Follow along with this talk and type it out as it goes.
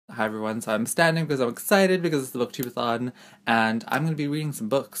Hi everyone, so I'm standing because I'm excited because it's the Booktubeathon and I'm going to be reading some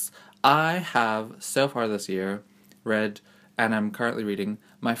books. I have, so far this year, read, and I'm currently reading,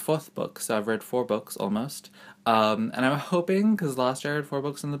 my fourth book, so I've read 4 books almost. And I'm hoping, because last year I read 4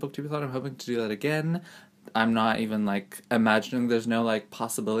 books in the Booktubeathon, I'm hoping to do that again. I'm not even, imagining there's no,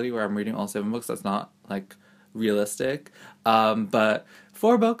 possibility where I'm reading all 7 books. That's not, realistic. But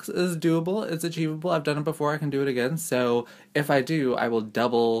 4 books is doable, it's achievable, I've done it before, I can do it again, so if I do, I will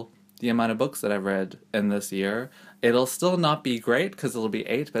double the amount of books that I've read in this year. It'll still not be great, because it'll be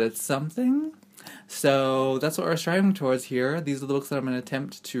 8, but it's something. So that's what we're striving towards here. These are the books that I'm going to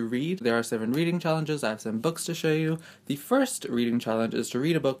attempt to read. There are 7 reading challenges. I have 7 books to show you. The first reading challenge is to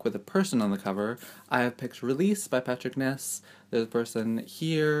read a book with a person on the cover. I have picked Release by Patrick Ness. There's a person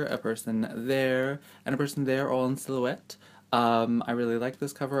here, a person there, and a person there all in silhouette. I really like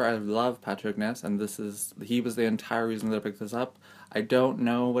this cover. I love Patrick Ness, and he was the entire reason that I picked this up. I don't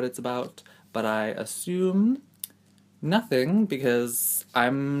know what it's about, but I assume nothing because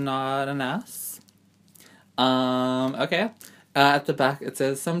I'm not an ass. Okay. At the back it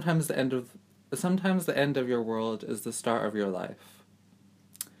says, sometimes the end of your world is the start of your life.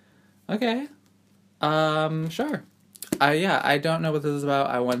 Okay. Sure. I don't know what this is about.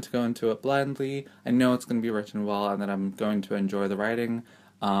 I want to go into it blindly. I know it's going to be written well and that I'm going to enjoy the writing.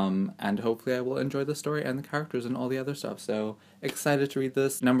 And hopefully I will enjoy the story and the characters and all the other stuff. So, excited to read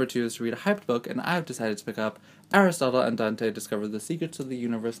this. Number 2 is to read a hyped book, and I've decided to pick up Aristotle and Dante Discover the Secrets of the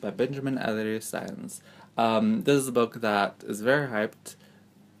Universe by Benjamin Elliott Steins. This is a book that is very hyped.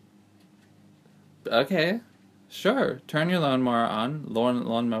 Okay, sure. Turn your lawnmower on.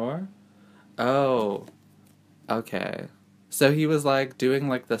 Lawnmower? Oh, okay. So he was, doing,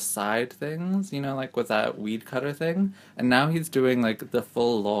 the side things, with that weed cutter thing, and now he's doing, the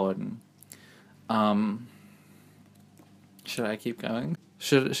full lawn. Should I keep going?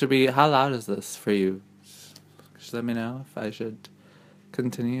 Should we, how loud is this for you? Just let me know if I should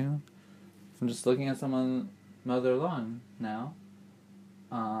continue. I'm just looking at someone mow their lawn now.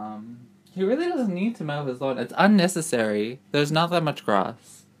 He really doesn't need to mow his lawn. It's unnecessary. There's not that much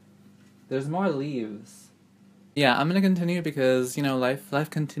grass. There's more leaves. Yeah, I'm gonna continue because, life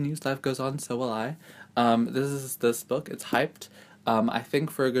continues, life goes on, so will I. This is this book, it's hyped. I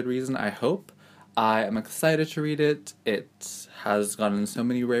think for a good reason, I hope. I am excited to read it. It has gotten so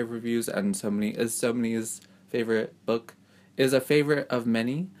many rave reviews and so many's favorite book. Is a favorite of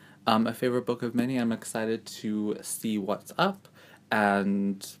many. A favorite book of many. I'm excited to see what's up,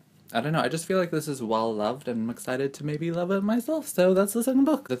 and I don't know, I just feel like this is well loved, and I'm excited to maybe love it myself, so that's the second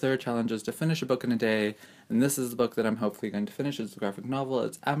book. The third challenge is to finish a book in a day, and this is the book that I'm hopefully going to finish. It's a graphic novel.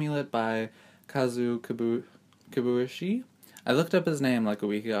 It's Amulet by Kazuo Kibuishi. I looked up his name like a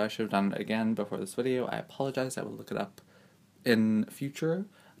week ago. I should have done it again before this video. I apologize. I will look it up in future,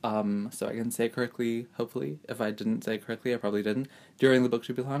 so I can say correctly, hopefully. If I didn't say correctly, I probably didn't, during the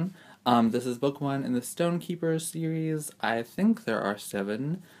Booktubeathon. This is book 1 in the Stonekeeper series. I think there are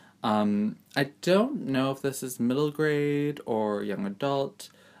 7. I don't know if this is middle grade or young adult.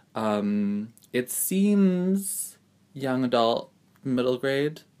 It seems young adult, middle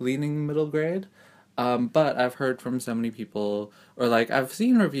grade, leaning middle grade. But I've heard from so many people, or I've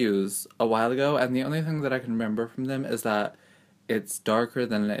seen reviews a while ago, and the only thing that I can remember from them is that it's darker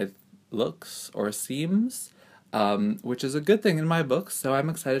than it looks or seems, which is a good thing in my books, so I'm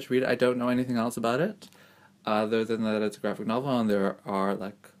excited to read it. I don't know anything else about it, other than that it's a graphic novel and there are,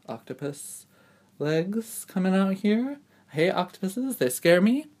 octopus legs coming out here. I hate octopuses, they scare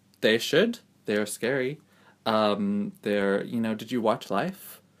me. They should. They're scary. Did you watch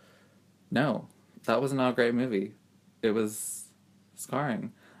Life? No. That was not a great movie. It was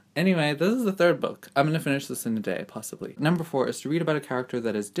scarring. Anyway, this is the third book. I'm going to finish this in a day, possibly. Number 4 is to read about a character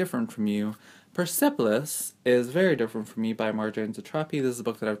that is different from you. Persepolis is very different from me by Marjane Satrapi. This is a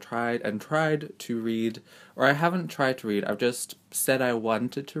book that I've tried to read, or I haven't tried to read. I've just said I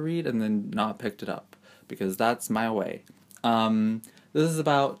wanted to read and then not picked it up, because that's my way. This is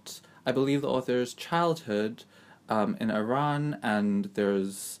about, I believe, the author's childhood in Iran, and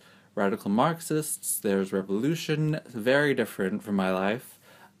there's radical Marxists, there's revolution, very different from my life.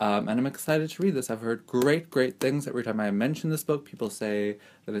 And I'm excited to read this. I've heard great things. Every time I mention this book, people say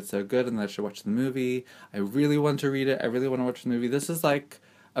that it's so good and that I should watch the movie. I really want to read it. I really want to watch the movie. This is a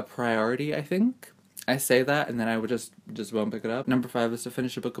priority, I think. I say that and then I would just won't pick it up. Number 5 is to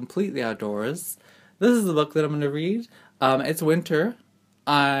finish a book completely outdoors. This is the book that I'm going to read. It's winter.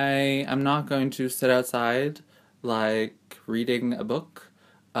 I am not going to sit outside reading a book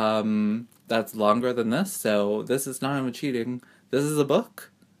that's longer than this, so this is not even cheating. This is a book.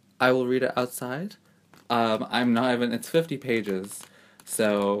 I will read it outside. I'm not even, it's 50 pages,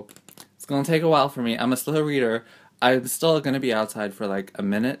 So it's gonna take a while for me. I'm a slow reader. I'm still gonna be outside for like a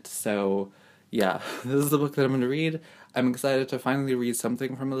minute, so yeah, this is the book that I'm gonna read. I'm excited to finally read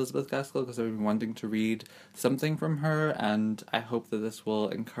something from Elizabeth Gaskell because I've been wanting to read something from her, and I hope that this will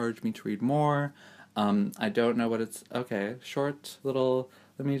encourage me to read more. I don't know what it's... Okay, short little...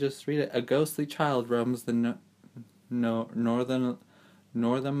 Let me just read it. A ghostly child roams the Northumberlands.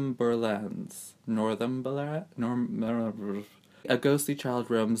 A ghostly child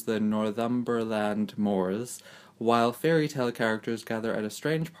roams the Northumberland moors, while fairy tale characters gather at a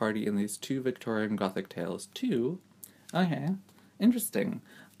strange party in these two Victorian Gothic tales. Two? Okay. Interesting.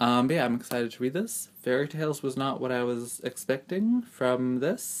 But yeah, I'm excited to read this. Fairy tales was not what I was expecting from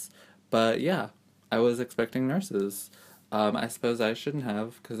this, but yeah, I was expecting nurses. I suppose I shouldn't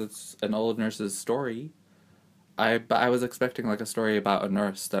have, because it's an old nurse's story. But I was expecting like a story about a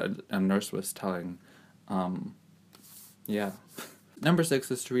nurse that a nurse was telling. Yeah. Number 6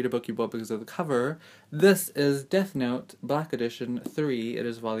 is to read a book you bought because of the cover. This is Death Note, Black Edition 3. It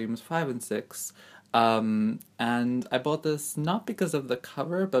is volumes 5 and 6. And I bought this not because of the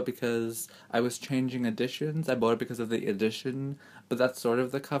cover, but because I was changing editions. I bought it because of the edition, but that's sort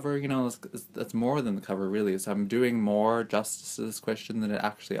of the cover, you know, that's more than the cover, really. So I'm doing more justice to this question than it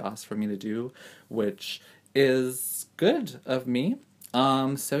actually asked for me to do, which is good of me.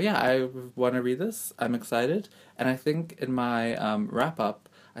 So yeah, I want to read this. I'm excited. And I think in my wrap-up,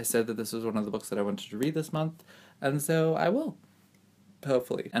 I said that this was one of the books that I wanted to read this month, and so I will.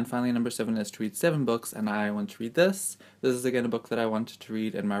 Hopefully. And finally, number 7 is to read 7 books, and I want to read this. This is again a book that I wanted to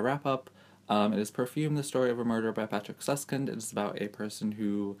read in my wrap-up. It is Perfume, the Story of a Murder by Patrick Suskind. It is about a person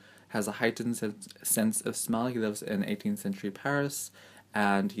who has a heightened sense of smell. He lives in 18th century Paris,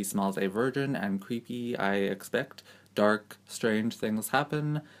 and he smells a virgin and creepy, I expect. Dark, strange things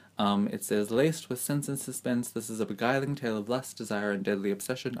happen. It says, laced with sense and suspense, this is a beguiling tale of lust, desire, and deadly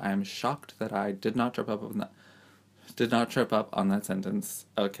obsession. I am shocked that I did not trip up on that sentence.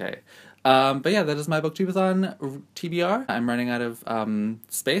 Okay. But yeah, that is my Booktubeathon TBR. I'm running out of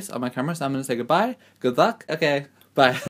space on my camera, so I'm going to say goodbye. Good luck. Okay, bye.